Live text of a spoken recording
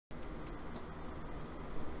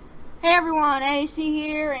Hey everyone, AC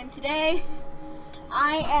here, and today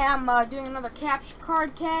I am doing another capture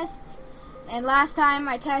card test. And last time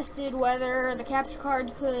I tested whether the capture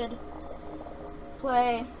card could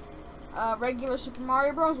play regular Super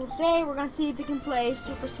Mario Bros. Well, today we're going to see if it can play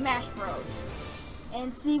Super Smash Bros.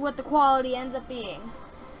 And see what the quality ends up being.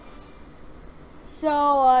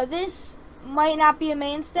 So this might not be a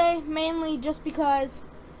mainstay, mainly just because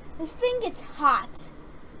this thing gets hot.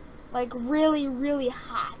 Like really, really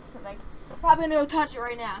hot. So like, probably gonna go touch it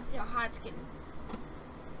right now and see how hot it's getting.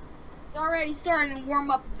 It's already starting to warm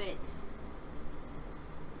up a bit.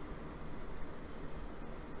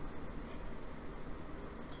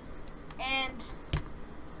 And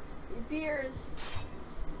it appears.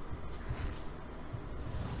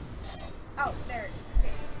 Oh, there it is.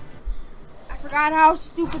 Okay. I forgot how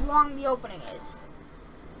stupid long the opening is.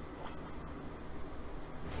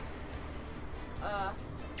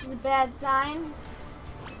 This is a bad sign.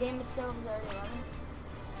 The game itself is already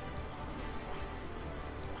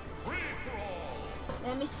running.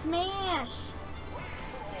 Let me smash!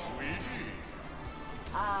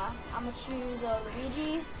 I'm gonna choose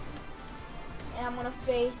Luigi. And I'm gonna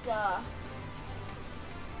face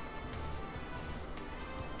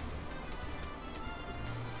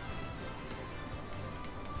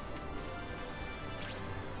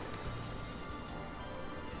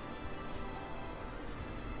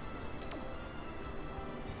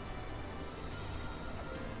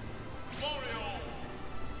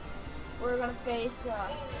we're gonna face, and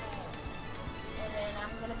then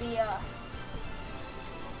I'm gonna be,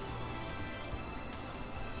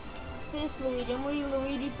 this Luigi. I'm gonna be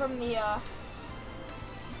Luigi from the,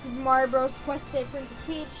 Super Mario Bros. Quest to Save Princess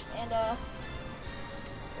Peach, and,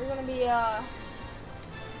 we're gonna be,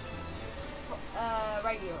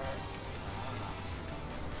 regular.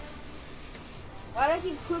 Why do I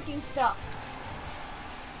keep clicking stuff?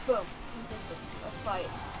 Boom. Consistent. Let's fight.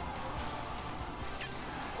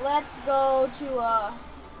 Let's go to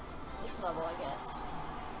this level, I guess.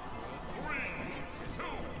 3, 2,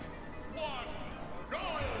 1, go!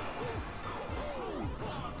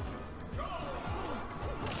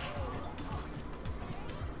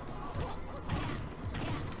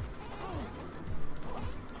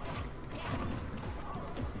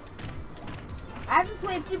 I haven't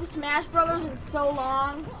played Super Smash Bros. In so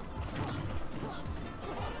long.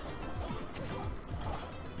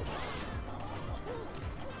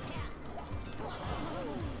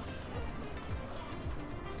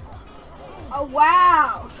 Oh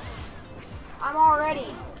wow! I'm already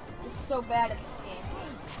just so bad at this game.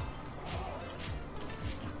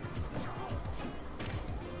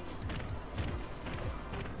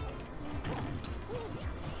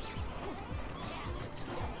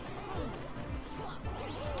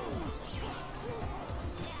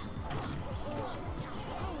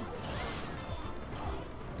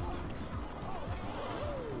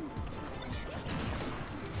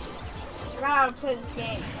 I forgot how to play this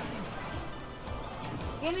game.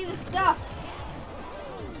 Give me the stuffs.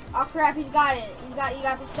 Oh crap, he's got it. He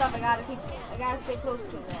got the stuff. I gotta stay close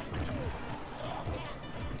to him then.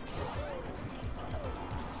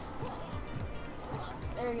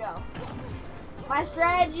 There we go. My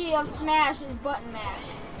strategy of Smash is button mash.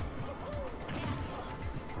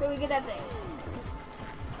 Really get that thing.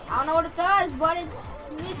 I don't know what it does, but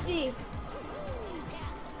it's nifty.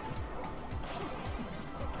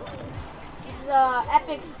 This is a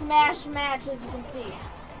epic Smash match, as you can see.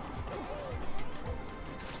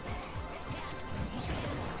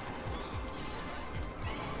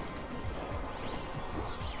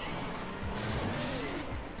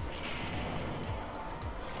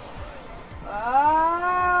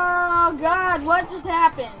 Oh God, what just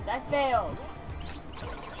happened? I failed.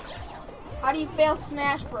 How do you fail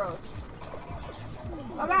Smash Bros?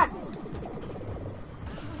 Oh God.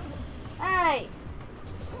 Hey.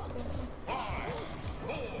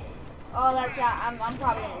 Oh, that's I'm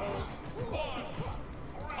probably gonna lose.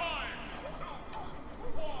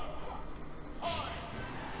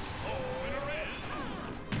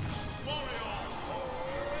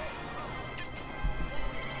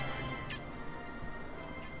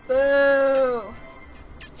 Boo!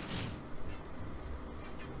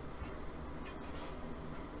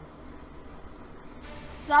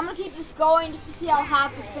 So I'm gonna keep this going just to see how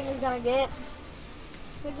hot this thing is gonna get.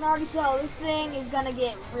 I can already tell this thing is gonna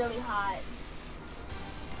get really hot.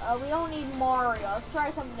 We don't need Mario. Let's try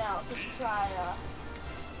something else. Let's try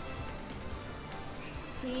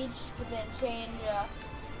Peach, but then change.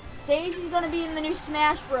 Daisy's gonna be in the new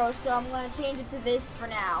Smash Bros, so I'm gonna change it to this for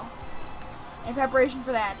now, in preparation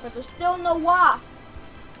for that. But there's still no Wah.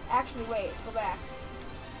 Actually, wait. Go back.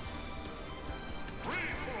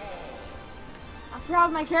 proud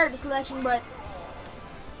of my character selection, but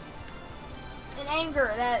in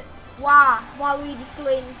anger that Waluigi's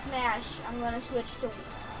delayed in Smash, I'm gonna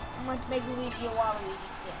make Luigi a Waluigi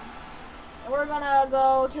skin. And we're gonna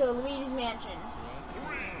go to Luigi's Mansion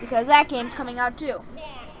because that game's coming out too.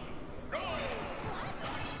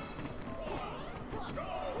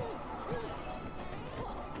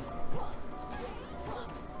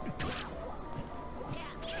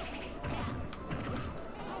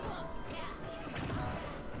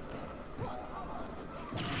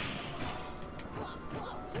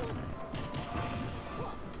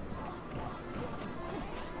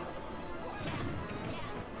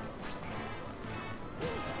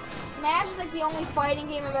 Smash is like the only fighting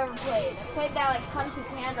game I've ever played. I played that like Kung Fu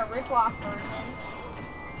Panda ripoff version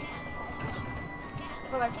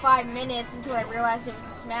for like 5 minutes until I realized it was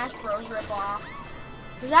a Smash Bros ripoff.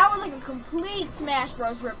 Cause that was like a complete Smash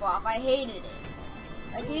Bros ripoff. I hated it.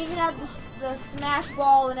 Like it even had the Smash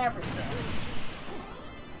Ball and everything.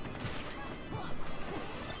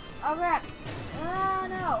 Oh crap! Oh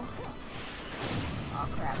no! Oh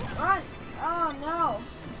crap! Run! Oh no!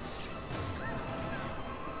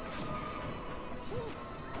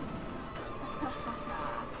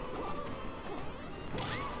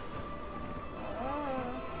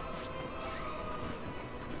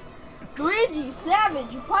 Luigi, you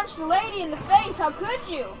savage! You punched a lady in the face! How could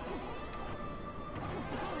you?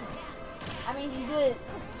 I mean, she did.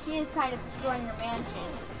 She is kind of destroying your mansion.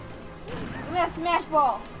 Give me that Smash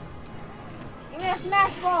Ball! Give me that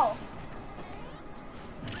Smash Ball!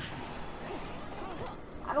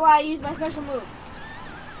 How do I use my special move?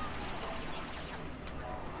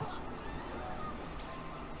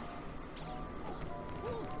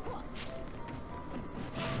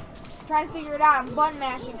 Trying to figure it out. I'm button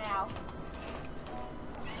mashing now.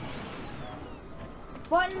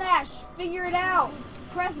 Button mash. Figure it out.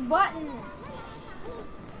 Press buttons.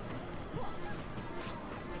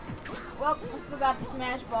 Well, I still got the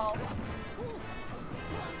Smash Ball.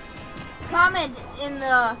 Comment in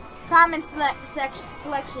the comment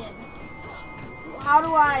selection. How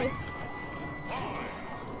do I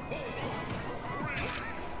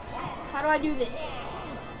do this?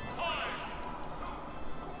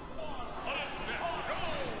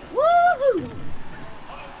 Woohoo!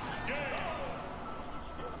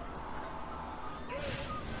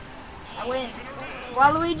 I win.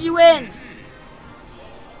 Waluigi wins.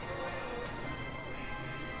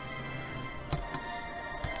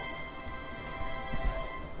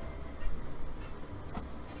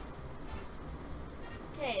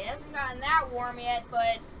 Okay, it hasn't gotten that warm yet,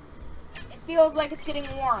 but it feels like it's getting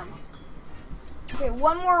warm. Okay,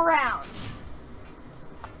 one more round.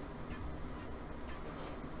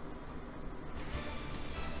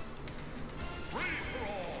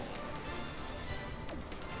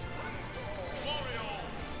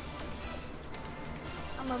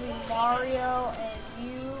 I'm gonna be Mario, and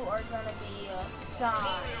you are gonna be Sonic.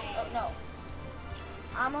 Oh no,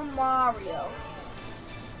 I'm a Mario,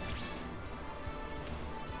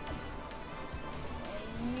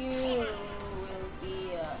 and you will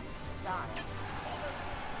be Sonic.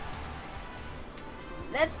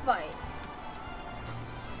 Let's fight,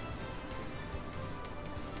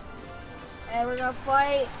 and we're gonna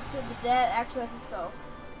fight to the death. Actually, let's go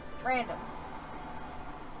random.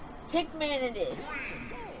 Pikmin it is. 3,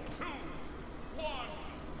 2, 1,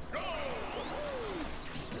 go!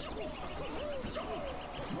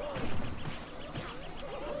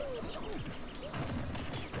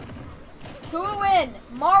 Who will win,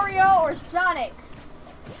 Mario or Sonic?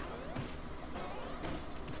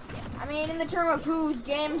 I mean, in the term of whose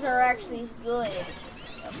games are actually good,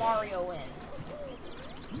 Mario wins.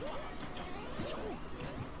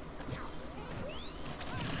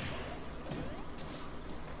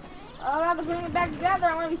 Oh god, they're putting it back together.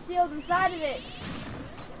 I want to be sealed inside of it.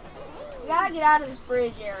 We gotta get out of this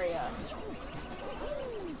bridge area.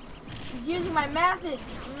 He's using my methods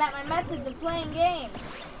of playing game.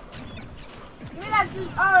 Give me that assist.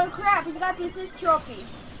 Oh crap, he's got the assist trophy.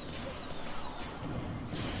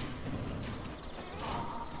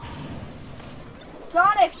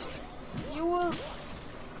 Sonic, you will...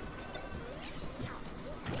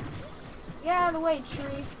 Get out of the way,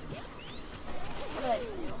 tree. What did I do?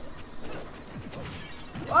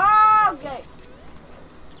 Oh, okay.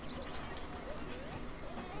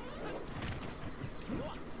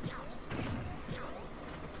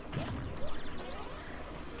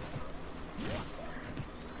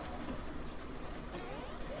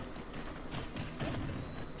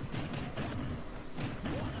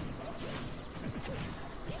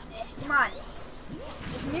 Come on.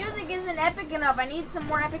 This music isn't epic enough. I need some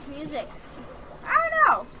more epic music. I don't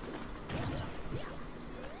know.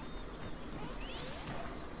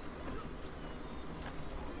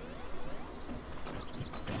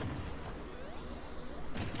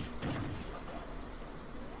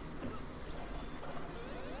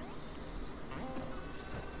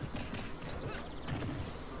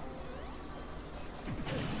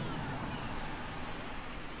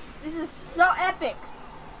 epic.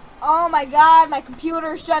 Oh my god, my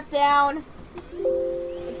computer shut down.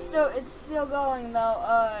 It's still going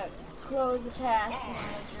though. Close the task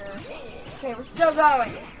manager. Okay, we're still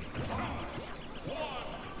going.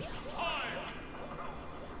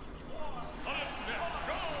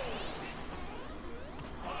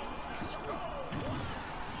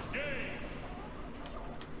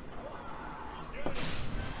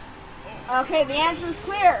 Okay, the answer is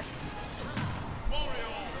clear.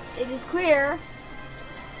 It is clear.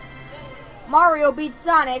 Mario beats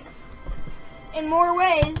Sonic in more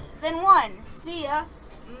ways than one. See ya.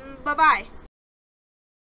 Bye-bye.